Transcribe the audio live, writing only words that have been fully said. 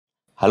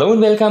Hello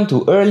and welcome to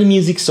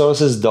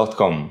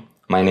earlymusicsources.com.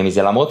 My name is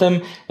Elam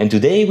Rotem, and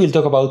today we'll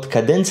talk about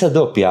Cadenza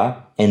doppia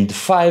and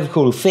 5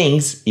 cool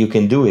things you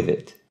can do with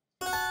it.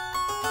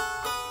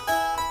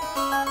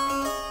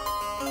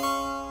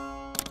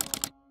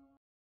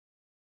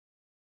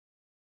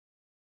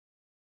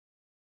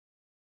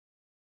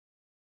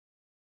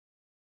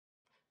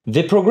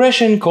 The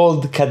progression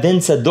called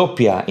Cadenza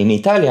doppia in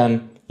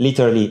Italian,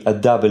 literally a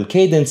double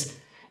cadence,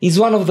 is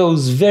one of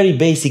those very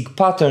basic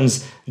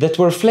patterns that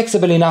were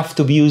flexible enough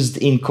to be used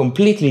in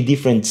completely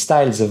different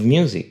styles of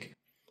music,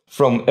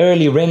 from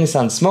early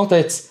Renaissance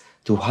motets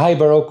to high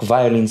Baroque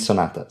violin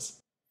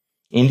sonatas.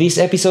 In this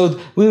episode,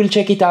 we will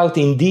check it out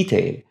in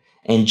detail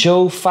and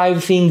show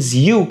 5 things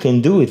you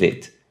can do with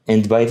it,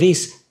 and by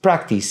this,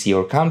 practice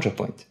your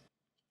counterpoint.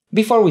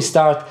 Before we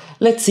start,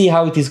 let's see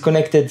how it is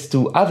connected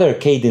to other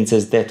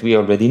cadences that we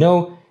already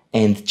know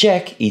and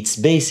check its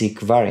basic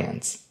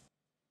variants.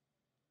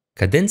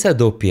 Cadenza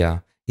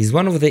doppia is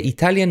one of the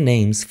Italian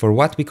names for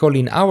what we call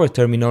in our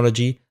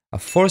terminology a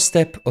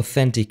 4-step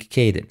authentic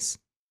cadence.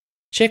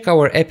 Check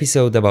our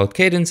episode about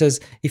cadences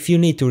if you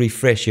need to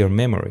refresh your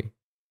memory.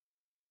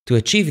 To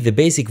achieve the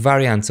basic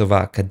variants of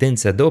a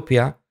cadenza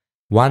doppia,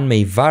 one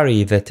may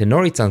vary the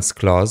tenorizans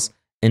clause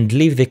and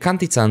leave the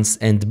cantizans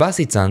and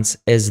bassizans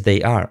as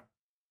they are.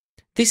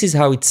 This is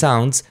how it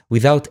sounds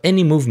without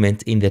any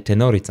movement in the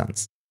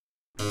tenorizans.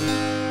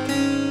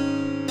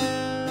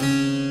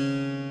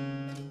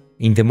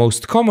 In the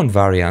most common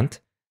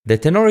variant, the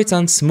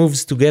tenorizans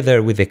moves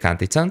together with the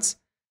cantizans,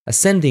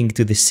 ascending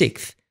to the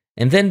 6th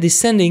and then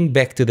descending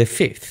back to the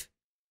 5th.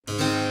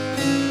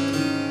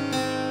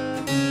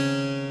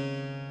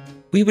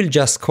 We will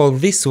just call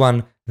this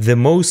one the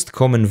most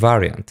common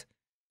variant,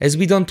 as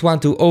we don't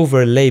want to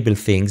over-label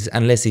things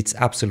unless it's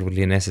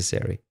absolutely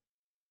necessary.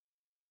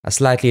 A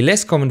slightly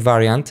less common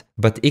variant,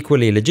 but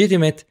equally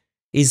legitimate,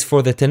 is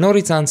for the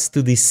tenorizans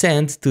to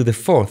descend to the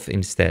 4th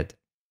instead.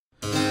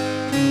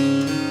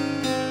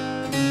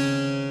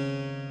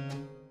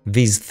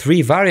 These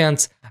 3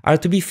 variants are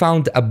to be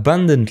found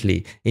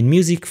abundantly in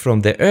music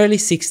from the early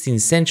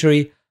 16th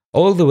century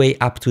all the way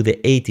up to the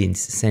 18th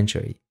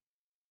century.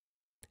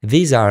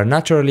 These are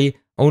naturally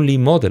only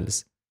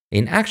models.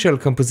 In actual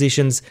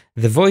compositions,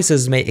 the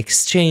voices may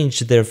exchange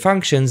their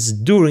functions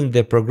during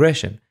the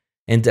progression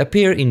and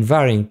appear in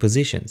varying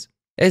positions,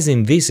 as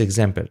in this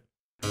example.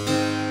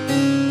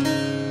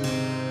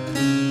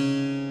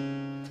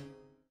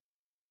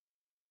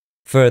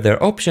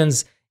 Further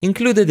options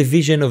include a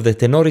division of the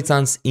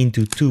tenorizans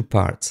into 2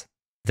 parts,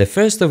 the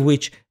first of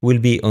which will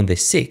be on the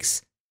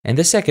 6th and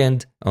the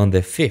second on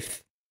the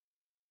 5th.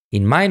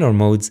 In minor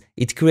modes,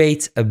 it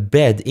creates a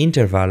bad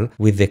interval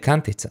with the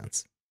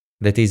cantizans,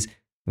 that is,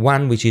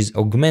 one which is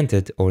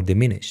augmented or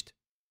diminished,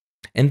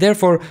 and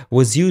therefore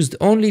was used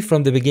only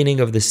from the beginning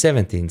of the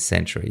 17th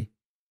century.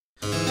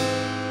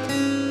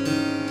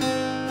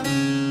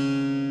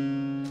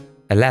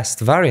 A last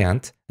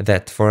variant,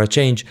 that for a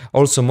change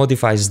also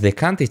modifies the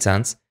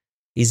cantizans,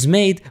 is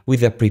made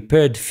with a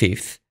prepared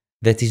 5th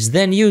that is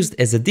then used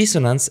as a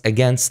dissonance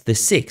against the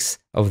 6th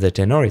of the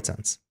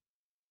tenorizans.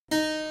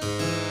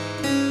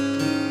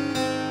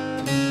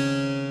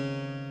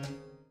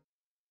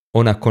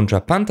 On a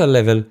contrapuntal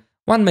level,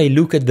 one may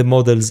look at the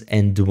models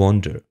and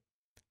wonder,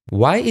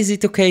 why is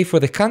it okay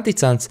for the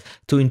cantizans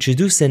to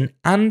introduce an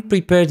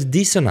unprepared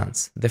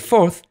dissonance, the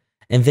 4th,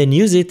 and then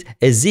use it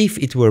as if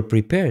it were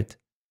prepared,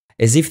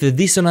 as if the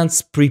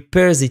dissonance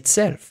prepares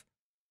itself?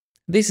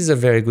 This is a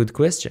very good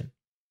question.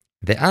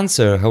 The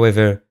answer,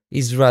 however,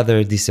 is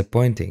rather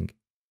disappointing.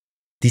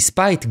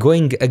 Despite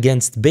going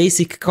against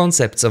basic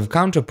concepts of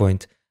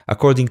counterpoint,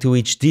 according to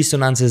which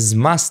dissonances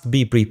must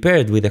be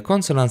prepared with the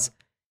consonants,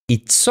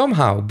 it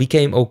somehow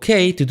became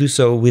okay to do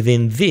so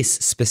within this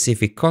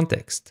specific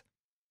context.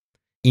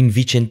 In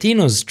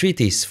Vicentino's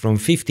treatise from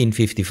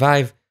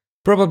 1555,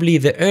 probably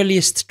the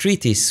earliest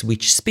treatise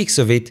which speaks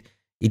of it,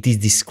 it is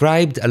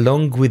described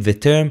along with the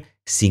term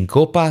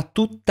sincopa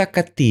tutta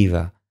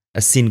cattiva, a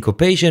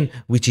syncopation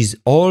which is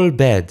all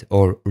bad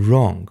or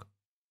wrong.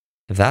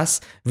 Thus,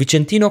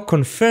 Vicentino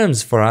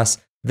confirms for us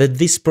that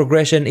this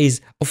progression is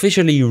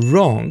officially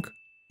wrong,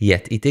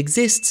 yet it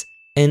exists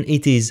and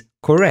it is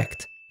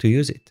correct to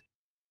use it.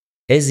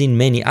 As in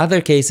many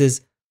other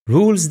cases,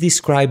 rules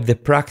describe the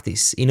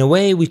practice in a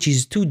way which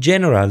is too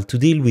general to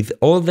deal with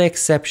all the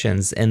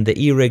exceptions and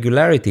the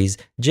irregularities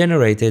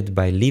generated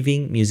by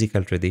living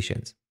musical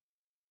traditions.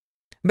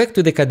 Back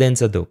to the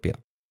cadenza doppia.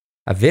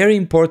 A very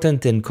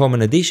important and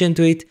common addition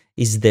to it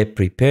is the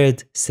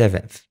prepared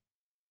 7th.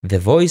 The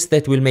voice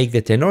that will make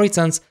the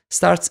tenorizans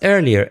starts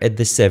earlier at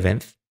the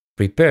 7th,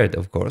 prepared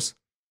of course,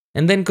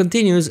 and then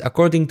continues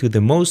according to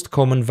the most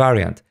common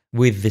variant,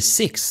 with the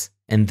 6th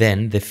and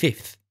then the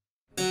 5th.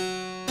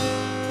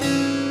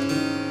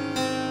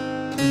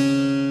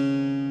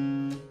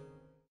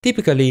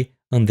 Typically,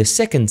 on the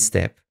 2nd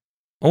step,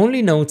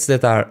 only notes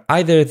that are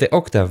either the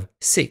octave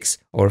 6th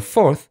or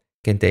 4th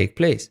can take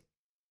place.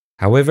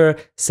 However,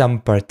 some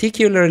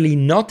particularly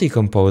naughty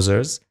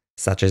composers,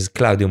 such as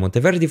Claudio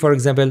Monteverdi for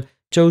example,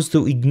 chose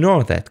to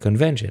ignore that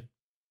convention.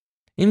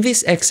 In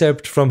this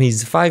excerpt from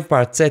his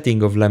 5-part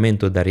setting of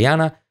Lamento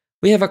d'Ariana,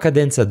 we have a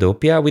cadenza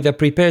doppia with a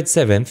prepared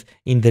 7th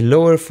in the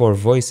lower 4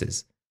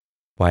 voices,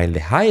 while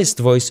the highest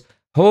voice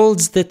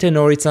holds the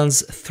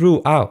tenorizans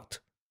throughout.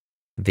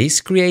 This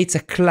creates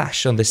a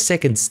clash on the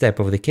 2nd step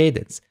of the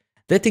cadence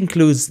that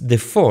includes the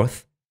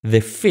 4th,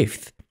 the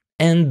 5th,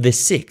 and the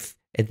 6th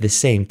at the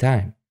same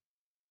time.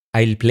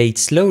 I'll play it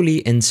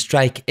slowly and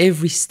strike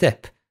every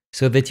step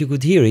so that you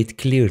could hear it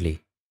clearly.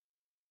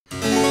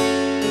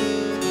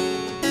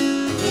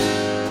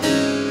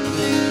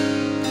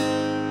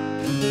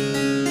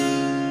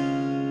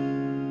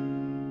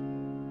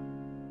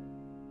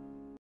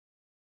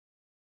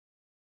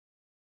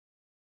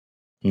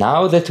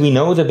 Now that we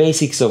know the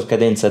basics of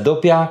cadenza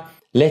doppia,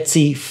 let's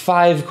see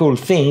 5 cool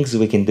things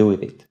we can do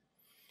with it.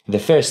 The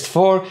first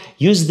 4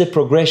 use the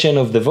progression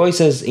of the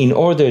voices in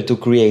order to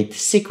create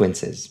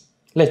sequences.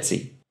 Let's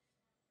see.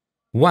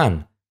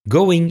 1.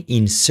 Going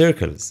in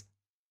circles.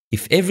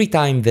 If every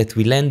time that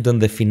we land on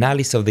the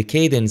finalis of the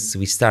cadence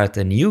we start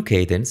a new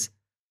cadence,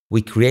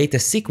 we create a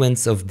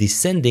sequence of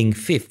descending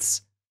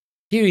fifths.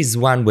 Here is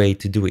one way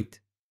to do it.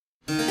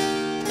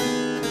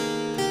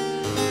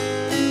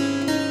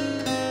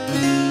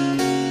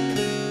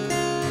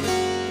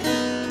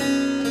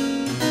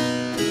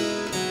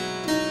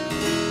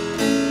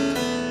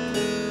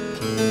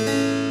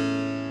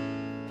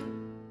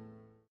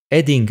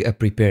 Adding a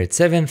prepared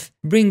 7th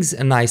brings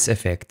a nice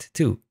effect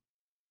too.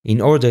 In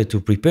order to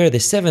prepare the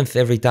 7th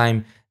every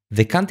time,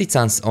 the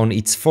cantizans on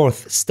its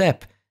 4th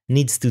step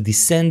needs to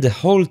descend the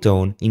whole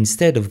tone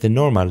instead of the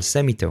normal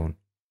semitone.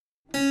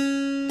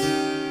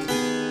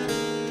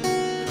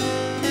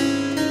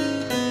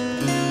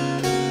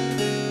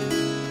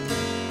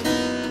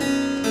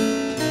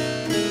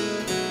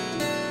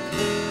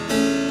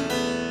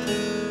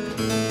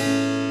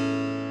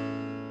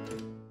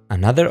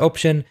 Another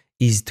option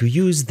is to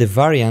use the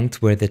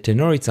variant where the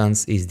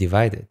tenorizans is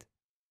divided.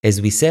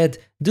 As we said,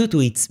 due to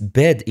its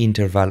bad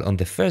interval on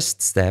the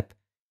 1st step,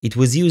 it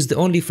was used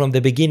only from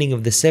the beginning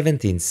of the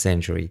 17th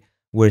century,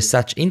 where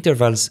such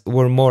intervals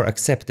were more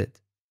accepted.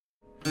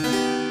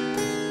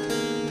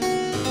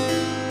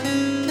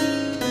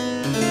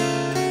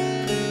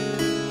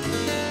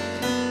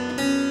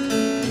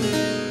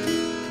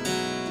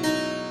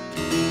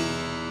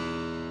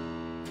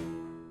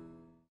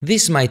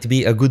 This might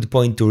be a good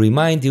point to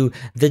remind you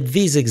that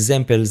these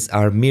examples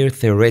are mere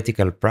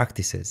theoretical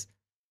practices.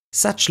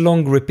 Such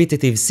long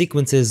repetitive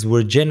sequences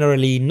were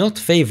generally not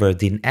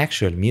favored in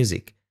actual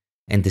music,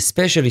 and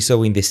especially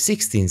so in the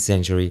 16th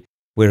century,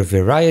 where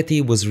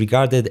variety was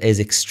regarded as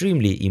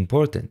extremely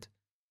important.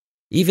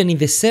 Even in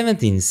the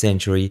 17th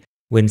century,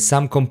 when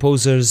some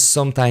composers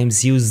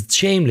sometimes used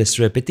shameless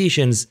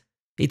repetitions,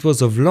 it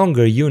was of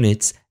longer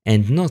units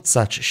and not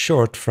such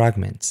short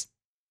fragments.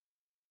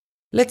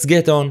 Let's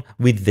get on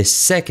with the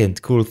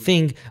second cool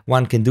thing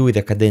one can do with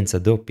a cadenza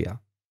doppia: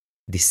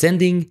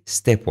 descending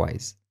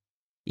stepwise.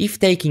 If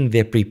taking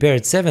the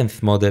prepared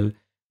 7th model,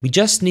 we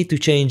just need to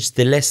change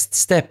the last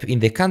step in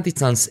the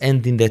cantizans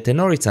and in the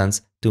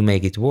tenorizans to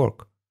make it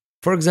work.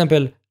 For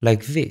example,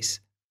 like this.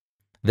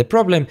 The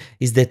problem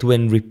is that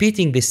when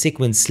repeating the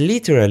sequence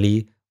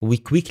literally, we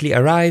quickly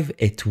arrive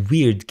at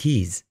weird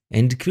keys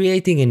and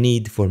creating a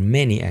need for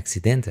many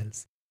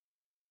accidentals.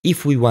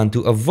 If we want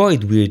to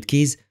avoid weird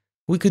keys,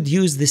 we could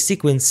use the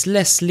sequence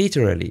less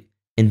literally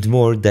and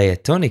more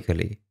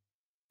diatonically.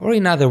 Or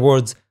in other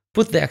words,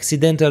 put the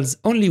accidentals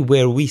only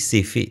where we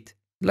see fit,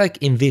 like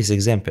in this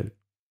example.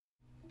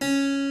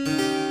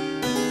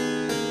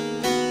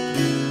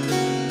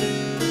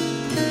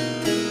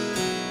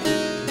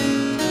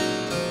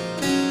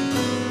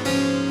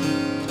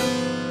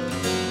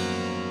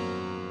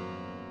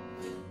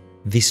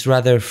 This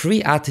rather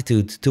free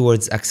attitude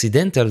towards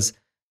accidentals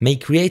may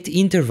create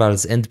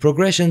intervals and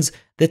progressions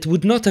that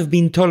would not have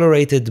been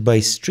tolerated by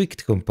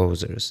strict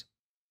composers.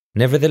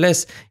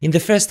 Nevertheless, in the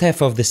first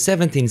half of the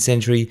 17th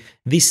century,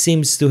 this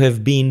seems to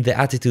have been the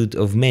attitude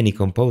of many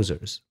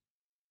composers.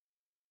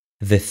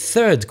 The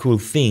third cool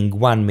thing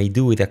one may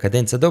do with a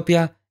cadenza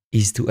doppia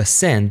is to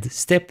ascend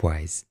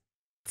stepwise.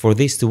 For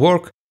this to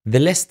work,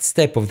 the last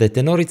step of the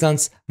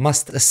tenorizans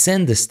must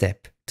ascend a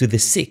step to the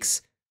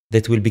 6th,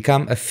 that will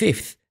become a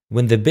 5th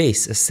when the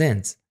bass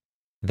ascends,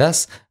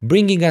 thus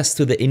bringing us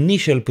to the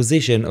initial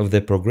position of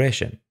the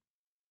progression.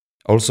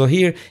 Also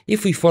here,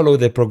 if we follow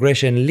the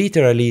progression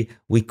literally,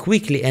 we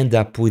quickly end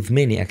up with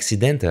many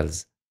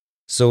accidentals.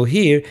 So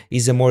here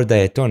is a more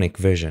diatonic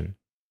version.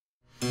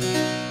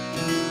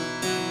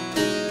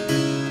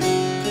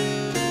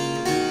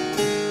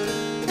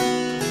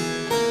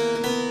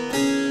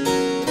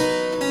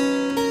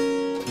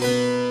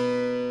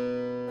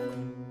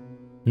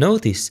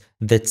 Notice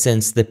that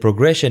since the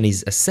progression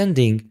is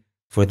ascending,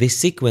 for this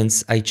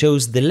sequence I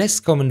chose the less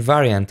common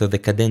variant of the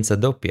cadenza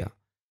doppia,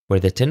 where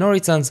the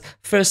tenorizans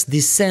first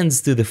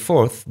descends to the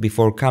 4th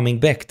before coming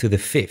back to the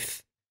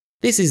 5th.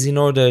 This is in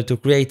order to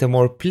create a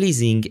more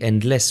pleasing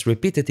and less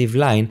repetitive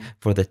line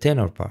for the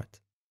tenor part.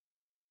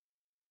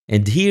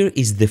 And here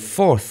is the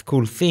 4th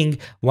cool thing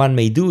one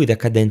may do with a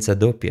cadenza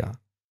doppia: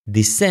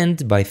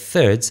 descend by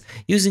thirds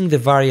using the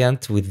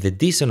variant with the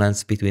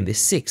dissonance between the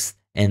sixth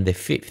and the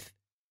fifth.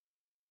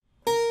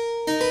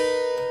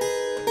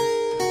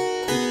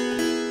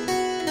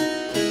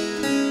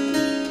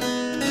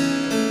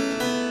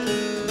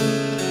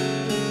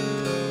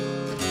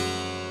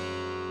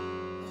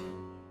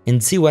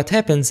 And see what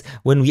happens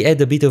when we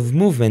add a bit of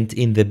movement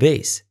in the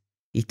bass.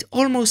 It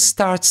almost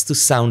starts to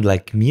sound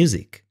like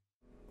music.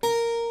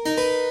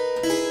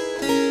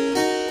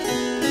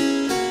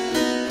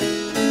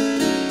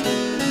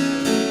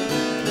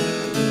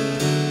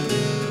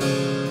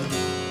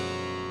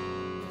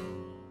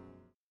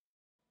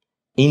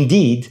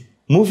 Indeed,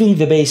 moving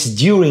the bass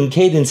during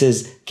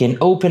cadences can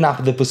open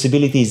up the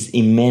possibilities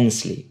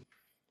immensely.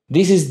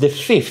 This is the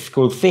fifth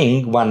cool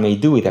thing one may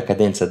do with a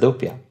cadenza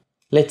doppia.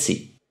 Let's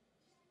see.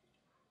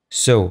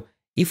 So,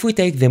 if we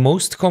take the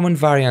most common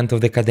variant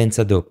of the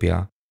cadenza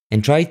doppia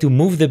and try to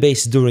move the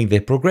bass during the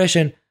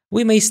progression,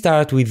 we may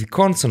start with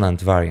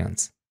consonant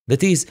variants,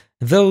 that is,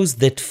 those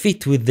that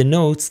fit with the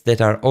notes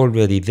that are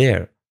already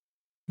there.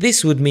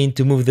 This would mean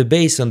to move the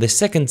bass on the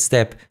second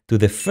step to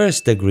the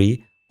first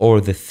degree or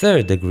the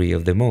third degree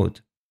of the mode,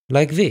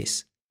 like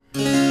this.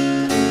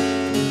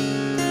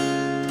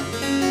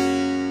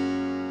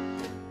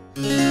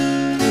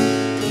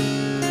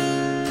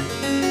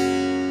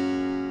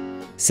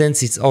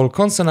 Since it's all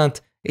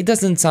consonant, it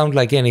doesn't sound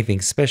like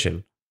anything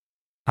special.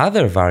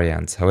 Other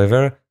variants,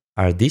 however,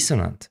 are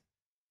dissonant,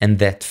 and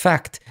that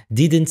fact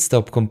didn't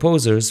stop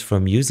composers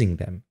from using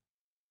them.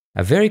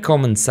 A very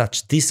common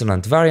such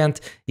dissonant variant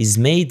is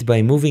made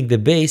by moving the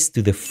bass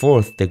to the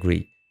fourth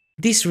degree,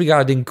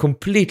 disregarding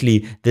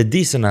completely the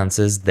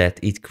dissonances that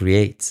it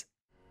creates.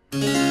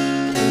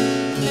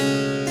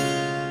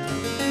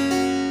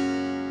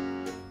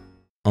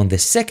 On the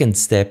second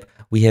step,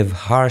 we have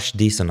harsh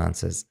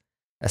dissonances,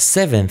 a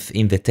seventh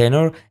in the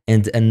tenor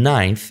and a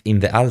ninth in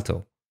the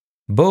alto,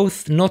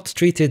 both not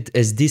treated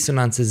as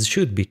dissonances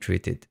should be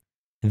treated.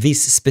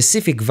 This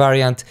specific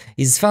variant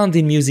is found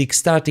in music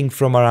starting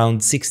from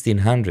around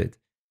 1600,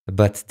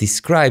 but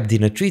described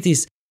in a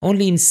treatise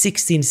only in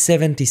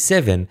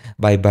 1677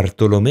 by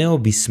Bartolomeo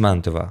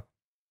Bismantova.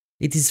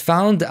 It is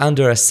found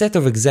under a set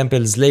of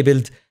examples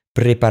labeled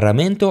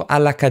Preparamento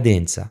alla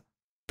cadenza,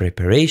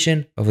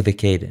 preparation of the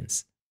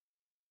cadence.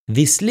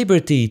 This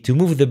liberty to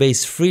move the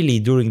bass freely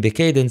during the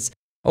cadence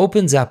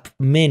opens up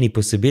many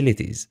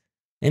possibilities,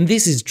 and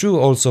this is true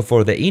also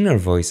for the inner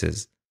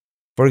voices.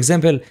 For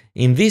example,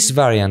 in this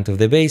variant of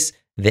the bass,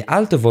 the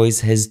alto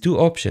voice has two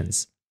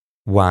options.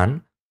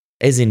 One,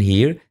 as in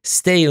here,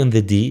 stay on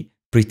the D,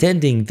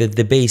 pretending that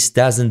the bass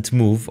doesn't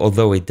move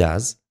although it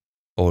does.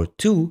 Or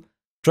two,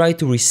 try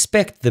to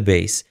respect the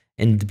bass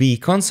and be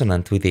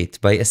consonant with it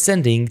by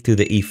ascending to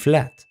the E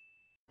flat.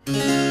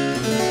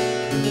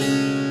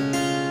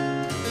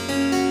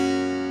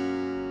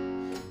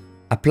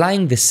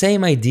 Applying the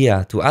same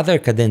idea to other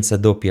cadenza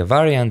doppia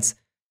variants,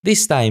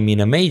 this time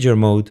in a major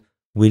mode,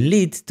 will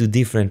lead to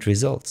different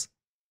results.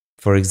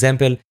 For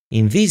example,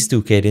 in these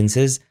two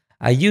cadences,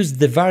 I used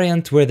the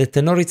variant where the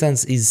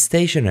tenorizans is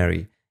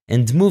stationary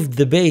and moved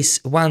the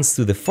bass once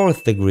to the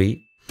fourth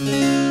degree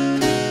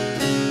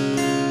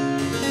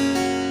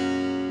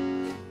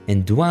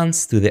and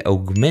once to the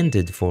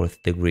augmented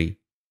fourth degree.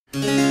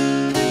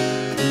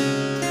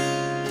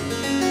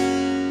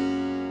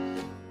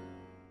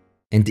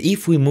 And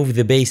if we move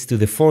the bass to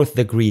the fourth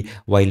degree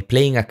while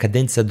playing a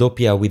cadenza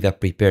doppia with a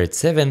prepared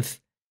seventh,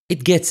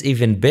 it gets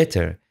even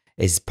better,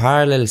 as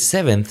parallel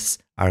sevenths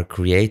are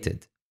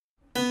created.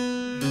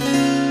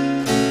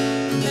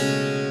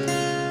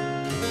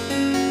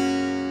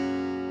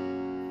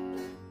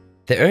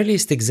 The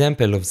earliest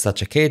example of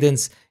such a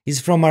cadence is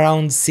from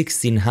around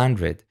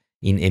 1600,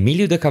 in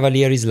Emilio de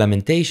Cavalieri's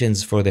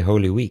Lamentations for the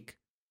Holy Week.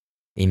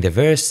 In the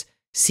verse,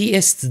 Si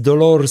est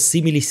dolor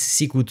similis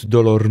sicut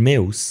dolor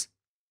meus,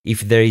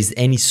 if there is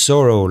any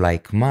sorrow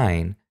like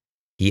mine,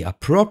 he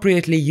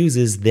appropriately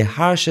uses the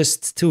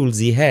harshest tools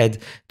he had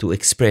to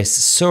express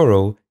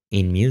sorrow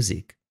in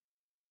music.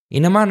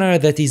 In a manner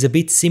that is a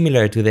bit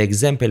similar to the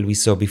example we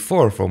saw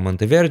before from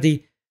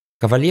Monteverdi,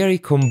 Cavalieri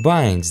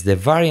combines the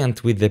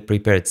variant with the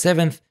prepared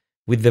seventh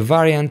with the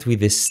variant with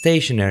the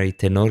stationary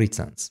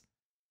tenorizans.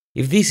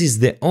 If this is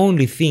the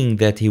only thing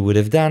that he would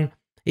have done,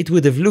 it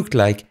would have looked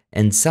like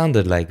and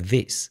sounded like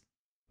this.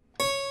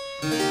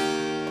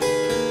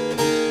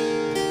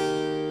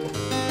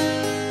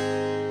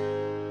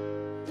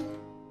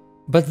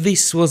 But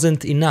this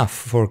wasn't enough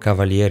for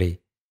Cavalieri.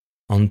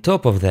 On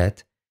top of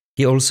that,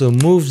 he also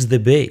moves the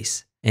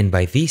bass, and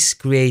by this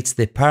creates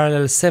the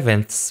parallel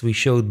sevenths we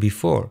showed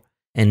before,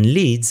 and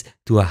leads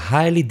to a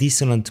highly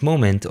dissonant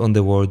moment on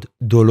the word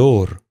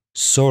dolor,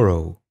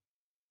 sorrow.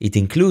 It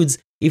includes,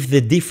 if the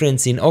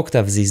difference in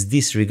octaves is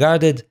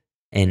disregarded,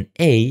 an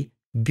A,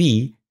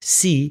 B,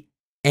 C,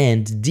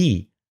 and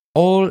D,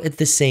 all at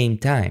the same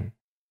time.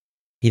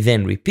 He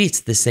then repeats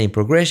the same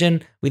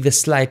progression with a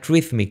slight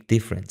rhythmic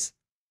difference.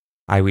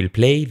 I will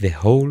play the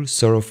whole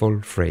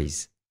sorrowful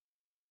phrase.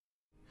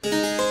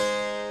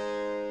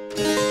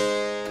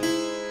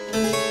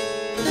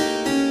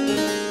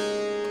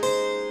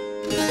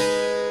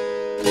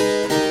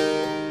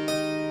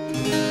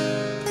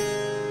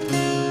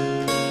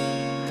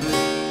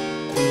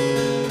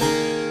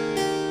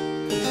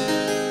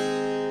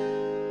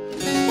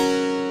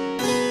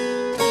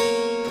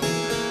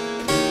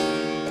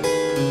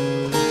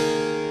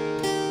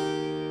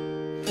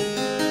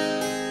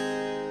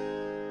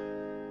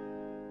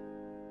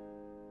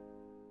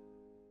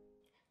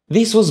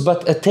 This was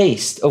but a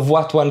taste of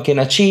what one can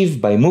achieve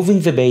by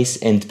moving the bass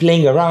and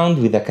playing around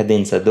with a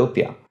Cadenza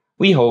doppia.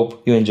 We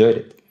hope you enjoyed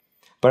it.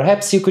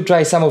 Perhaps you could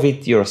try some of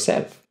it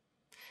yourself.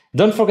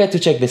 Don't forget to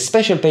check the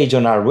special page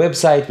on our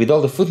website with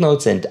all the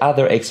footnotes and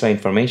other extra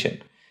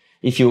information.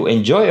 If you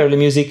enjoy early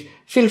music,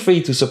 feel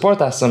free to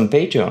support us on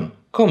Patreon.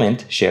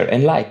 Comment, share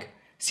and like.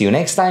 See you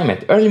next time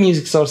at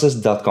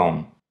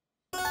earlymusicsources.com.